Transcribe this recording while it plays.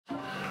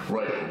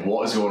Right,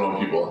 what is going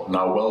on, people?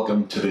 Now,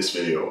 welcome to this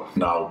video.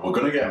 Now, we're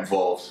going to get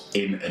involved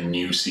in a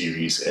new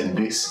series, and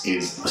this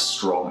is the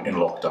Strong in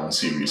Lockdown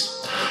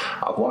series.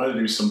 I've wanted to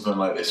do something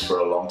like this for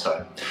a long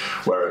time,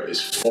 where it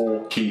is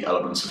 4 key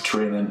elements of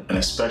training, and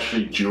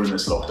especially during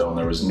this lockdown,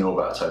 there is no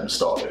better time to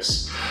start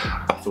this.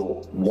 I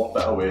thought, what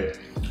better way,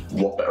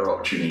 what better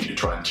opportunity to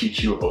try and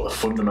teach you about the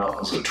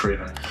fundamentals of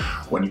training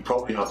when you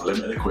probably have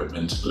limited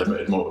equipment,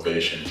 limited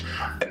motivation,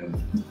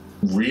 and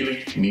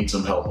really need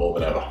some help more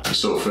than ever.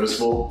 So first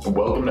of all,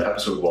 welcome to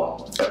episode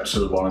 1.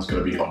 Episode 1 is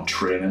going to be on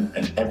training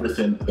and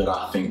everything that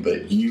I think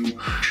that you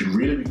should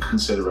really be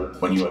considering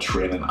when you are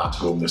training at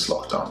home this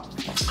lockdown.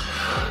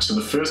 So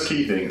the first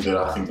key thing that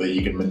I think that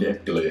you can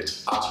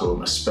manipulate at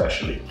home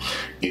especially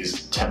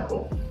is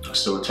tempo.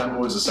 So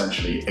tempo is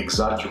essentially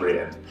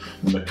exaggerating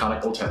the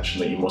mechanical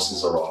tension that your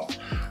muscles are on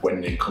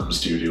when it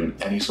comes to doing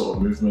any sort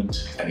of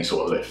movement, any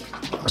sort of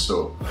lift.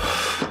 So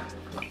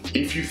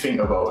if you think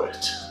about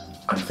it,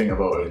 and think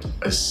about it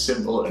as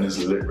simple and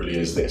as literally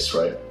as this,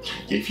 right?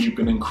 If you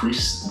can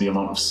increase the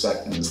amount of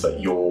seconds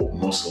that your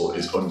muscle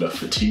is under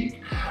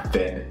fatigue,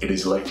 then it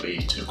is likely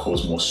to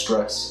cause more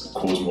stress,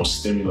 cause more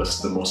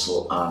stimulus to the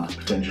muscle, and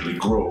potentially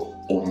grow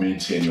or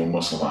maintain your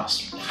muscle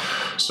mass.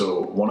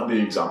 So one of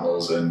the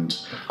examples, and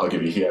I'll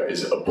give you here,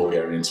 is a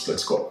Bulgarian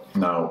split squat.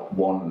 Now,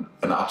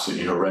 an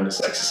absolutely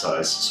horrendous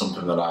exercise,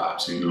 something that I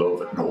absolutely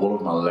love in all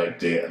of my leg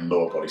day and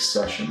lower body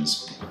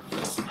sessions.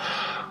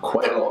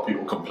 Quite a lot of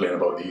people complain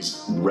about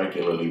these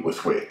regularly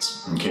with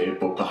weights, okay?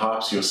 But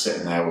perhaps you're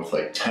sitting there with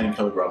like 10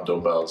 kilogram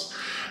dumbbells,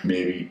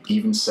 maybe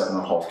even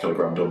 7.5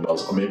 kilogram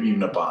dumbbells, or maybe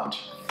even a band.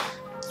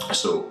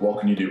 So what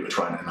can you do to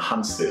try and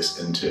enhance this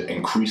and to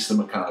increase the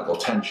mechanical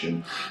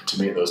tension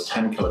to make those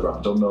 10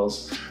 kilogram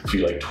dumbbells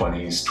feel like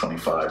 20s,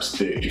 25s,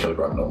 30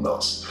 kilogram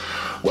dumbbells?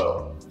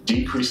 Well,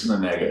 decreasing the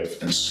negative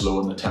and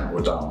slowing the tempo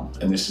down,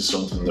 and this is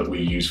something that we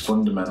use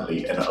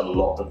fundamentally in a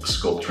lot of the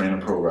sculpt training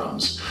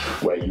programs,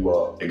 where you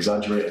are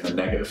exaggerating the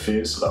negative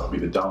phase, so that would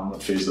be the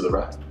downward phase of the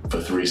rep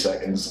for 3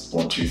 seconds,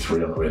 1, 2,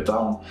 3 on the way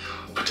down,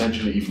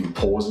 potentially even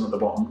pausing at the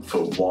bottom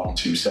for 1,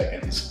 2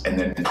 seconds, and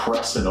then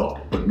pressing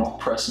up, but not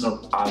pressing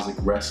up as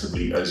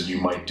aggressively as you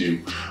might do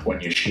when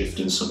you're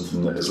shifting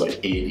something that is like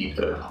 80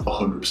 to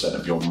 100%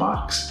 of your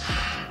max,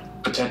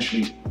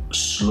 potentially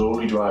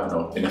slowly driving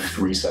up in a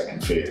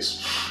 3-second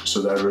phase.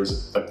 So there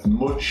is a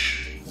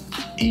much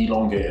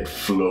elongated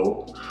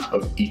flow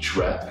of each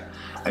rep,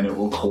 and it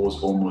will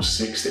cause almost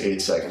 6 to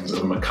 8 seconds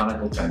of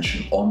mechanical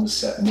tension on the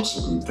set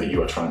muscle group that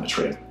you are trying to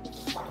train.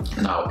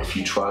 Now, if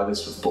you try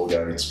this with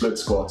Bulgarian split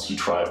squats, you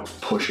try it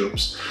with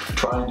push-ups,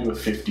 try and do a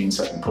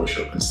 15-second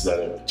push-up instead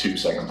of a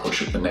 2-second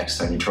push-up the next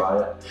time you try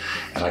it,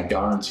 and I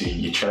guarantee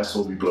your chest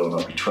will be blown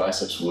up, your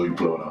triceps will be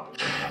blown up,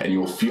 and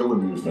you'll feel the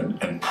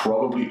movement and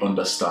probably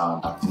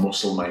understand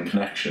muscle-mind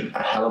connection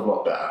a hell of a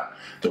lot better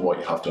than what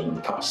you have done in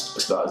the past.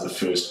 So that is the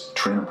first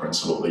training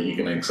principle that you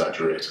can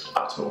exaggerate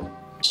at home.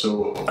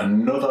 So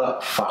another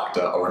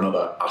factor or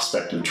another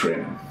aspect of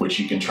training which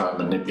you can try and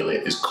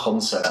manipulate is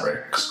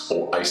concentrics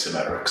or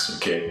isometrics,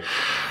 okay?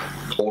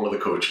 All of the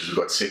coaches, we've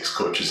got 6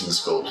 coaches in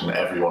Sculpt, and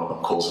every one of them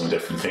calls them a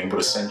different thing, but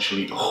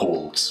essentially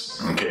holds,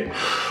 okay?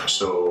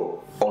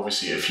 So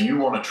obviously if you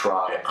want to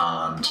try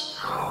and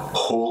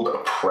hold a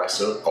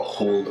presser or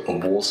hold a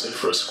wall sit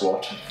for a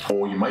squat,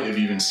 or you might have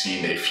even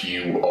seen, if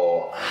you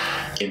are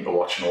into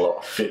watching a lot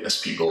of fitness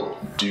people,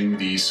 do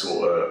these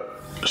sort of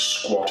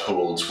squat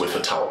holds with a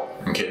towel,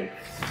 okay?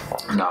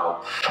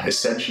 Now,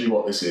 essentially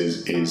what this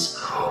is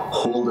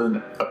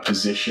holding a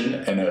position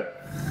in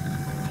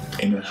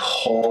a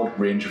hard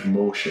range of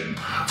motion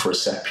for a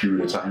set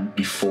period of time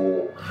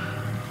before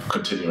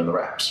continuing the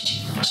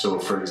reps. So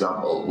for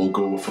example, we'll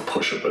go with a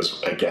push-up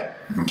again,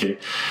 okay?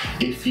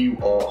 If you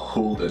are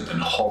holding and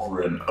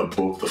hovering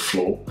above the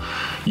floor,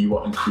 you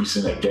are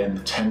increasing again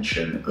the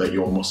tension that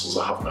your muscles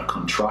are having to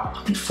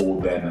contract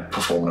before then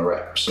performing a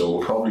rep. So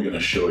we're probably going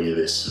to show you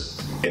this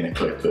in a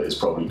clip that is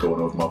probably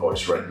going over my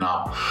voice right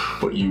now,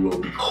 but you will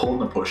be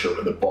holding a push-up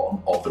at the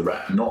bottom of the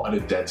rep, not at a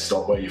dead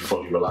stop where you're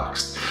fully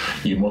relaxed.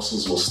 Your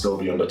muscles will still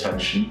be under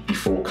tension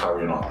before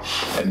carrying on.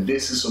 And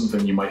this is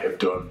something you might have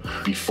done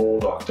before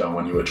lockdown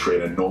when you were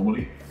training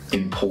normally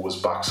in pause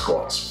back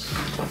squats.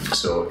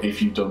 So if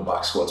you've done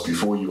back squats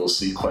before, you will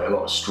see quite a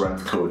lot of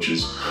strength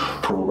coaches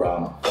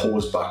program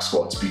pause back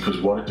squats, because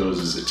what it does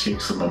is it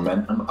takes the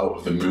momentum out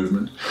of the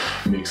movement,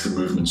 makes the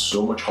movement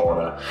so much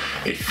harder.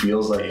 It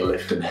feels like you're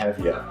lifting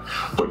heavier,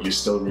 but you're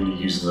still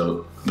really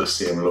using the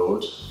same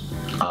load,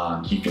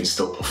 and you can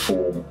still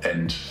perform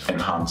and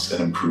enhance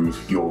and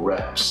improve your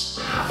reps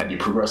and your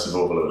progressive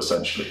overload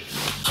essentially.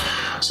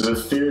 So the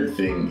third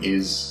thing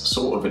is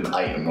sort of an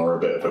item or a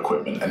bit of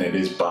equipment, and it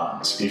is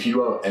bands. If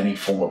you have any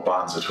form of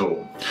bands at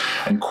home,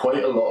 and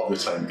quite a lot of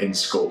the time in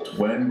Sculpt,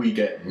 when we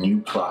get new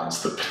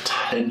clients that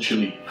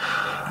potentially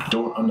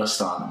don't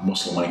understand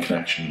muscle-mind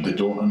connection, they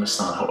don't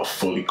understand how to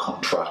fully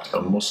contract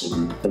a muscle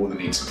group, or they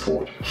need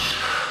support.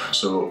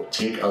 So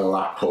take a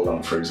lat pull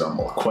down, for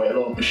example. Quite a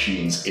lot of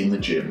machines in the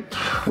gym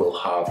will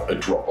have a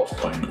drop off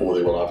point, or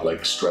they will have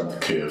like a strength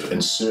curve.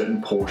 In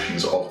certain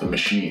portions of the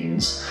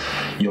machines,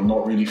 you'll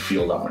not really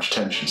feel that much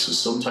tension. So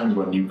sometimes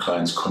when new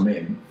clients come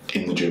in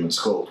the gym and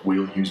sculpt,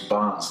 we'll use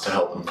bands to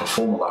help them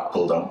perform a lat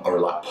pull down or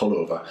a lat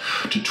pullover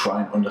to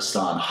try and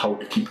understand how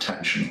to keep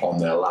tension on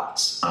their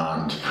lats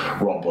and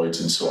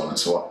rhomboids and so on and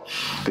so on.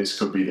 This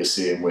could be the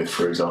same with,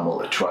 for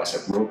example, a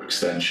tricep rope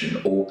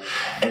extension or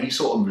any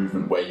sort of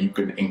movement where you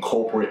can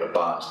incorporate a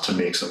band to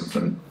make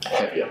something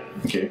heavier.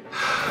 Okay,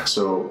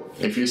 so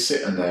if you're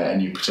sitting there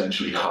and you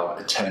potentially have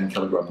a 10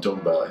 kilogram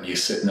dumbbell and you're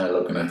sitting there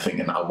looking and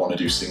thinking, I want to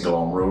do single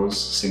arm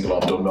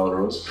dumbbell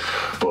rows,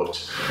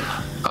 but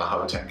I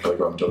have a 10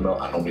 kilogram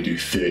dumbbell, I normally do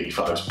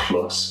 35s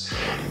plus.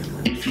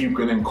 If you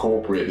can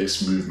incorporate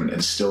this movement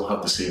and still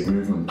have the same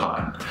movement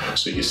pattern,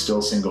 so you're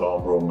still single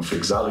arm rowing with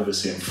exactly the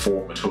same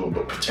form at home,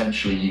 but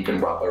potentially you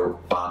can wrap a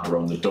band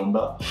around the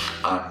dumbbell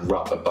and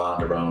wrap a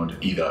band around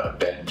either a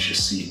bench, a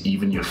seat,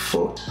 even your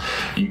foot.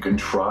 You can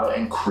try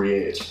and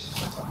create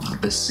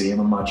the same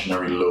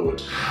imaginary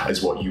load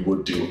as what you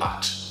would do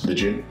at the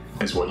gym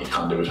is what you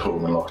can do at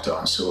home in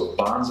lockdown. So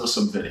bands are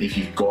something, if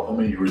you've got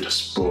them at your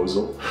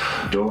disposal,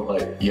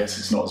 don't yes,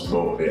 it's not as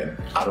motivating.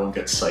 I don't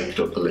get psyched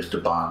up to lift a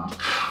band,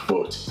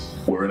 but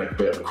we're in a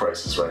bit of a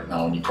crisis right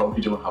now and you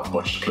probably don't have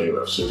much to play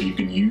with. So if you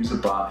can use a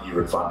band to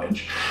your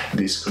advantage,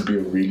 this could be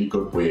a really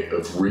good way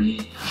of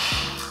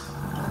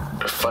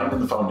finding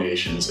the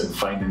foundations and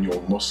finding your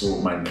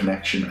muscle-mind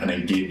connection and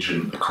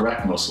engaging the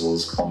correct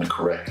muscles on the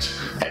correct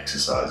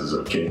exercises,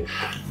 okay?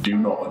 Do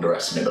not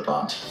underestimate the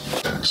band.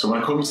 So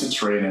when it comes to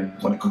training,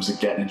 when it comes to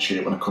getting in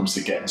shape, when it comes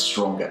to getting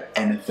stronger,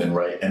 anything,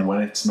 right? And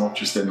when it's not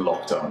just in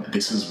lockdown,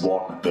 this is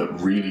one that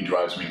really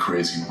drives me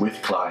crazy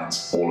with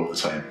clients all of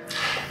the time.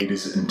 It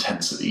is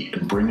intensity,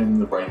 and bringing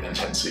the right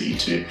intensity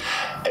to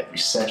every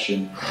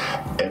session,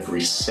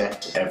 every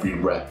set, every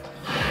rep.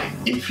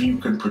 If you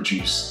can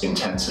produce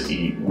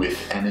intensity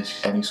with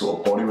any sort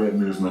of bodyweight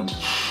movement,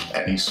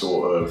 any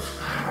sort of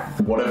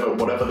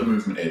whatever the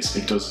movement is,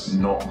 it does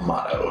not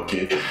matter,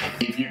 okay?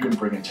 If you can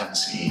bring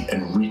intensity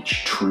and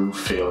reach true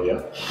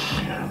failure,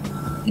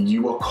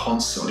 you are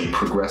constantly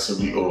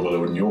progressively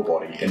overloading your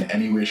body in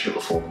any way, shape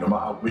or form, no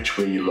matter which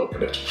way you look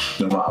at it,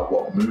 no matter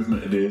what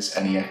movement it is,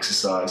 any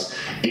exercise.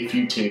 If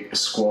you take a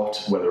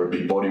squat, whether it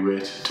be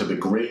bodyweight to the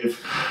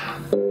grave,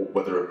 or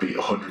whether it be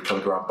 100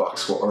 kilogram back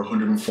squat or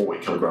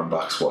 140 kilogram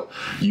back squat,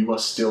 you are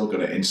still going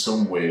to in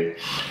some way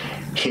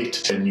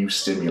hit a new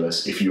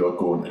stimulus if you are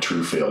going to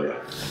true failure.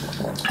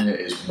 And it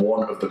is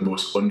one of the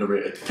most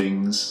underrated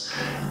things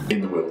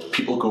in the world.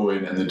 People go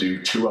in and they do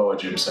 2-hour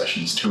gym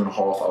sessions,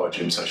 2.5-hour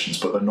gym sessions,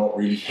 but they're not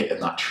really hitting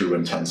that true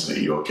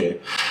intensity, okay?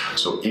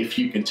 So if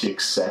you can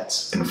take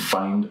sets and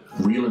find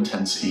real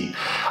intensity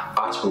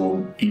at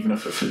home, even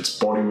if it's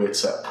bodyweight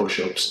set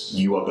push-ups,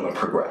 you are going to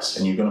progress,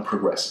 and you're going to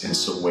progress in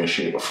some way,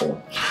 shape or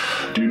form.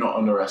 Do not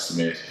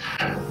underestimate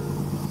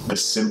the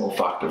simple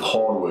fact of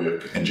hard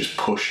work and just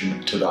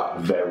pushing to that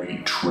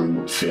very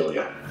true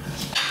failure.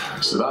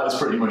 So that is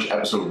pretty much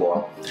episode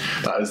 1.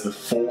 That is the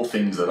 4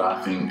 things that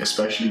I think,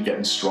 especially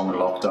getting strong in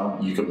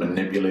lockdown, you can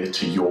manipulate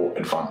to your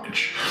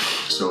advantage.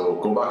 So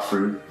go back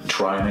through,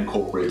 try and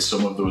incorporate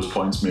some of those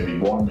points, maybe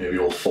 1, maybe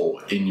all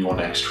 4, in your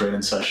next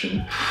training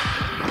session.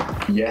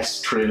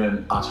 Yes,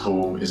 training at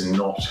home is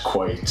not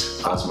quite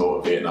as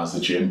motivating as the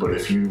gym, but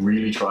if you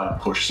really try and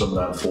push some of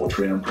them 4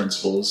 training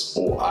principles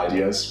or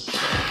ideas,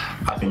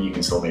 I think you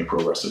can still make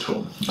progress at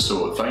home.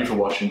 So thank you for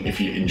watching. If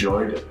you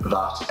enjoyed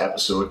that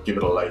episode, give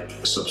it a like,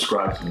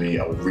 subscribe to me,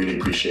 I would really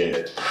appreciate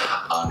it.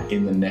 And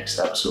in the next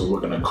episode,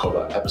 we're going to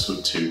cover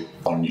episode 2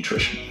 on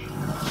nutrition.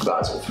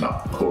 That is all for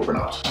now. Over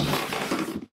and out.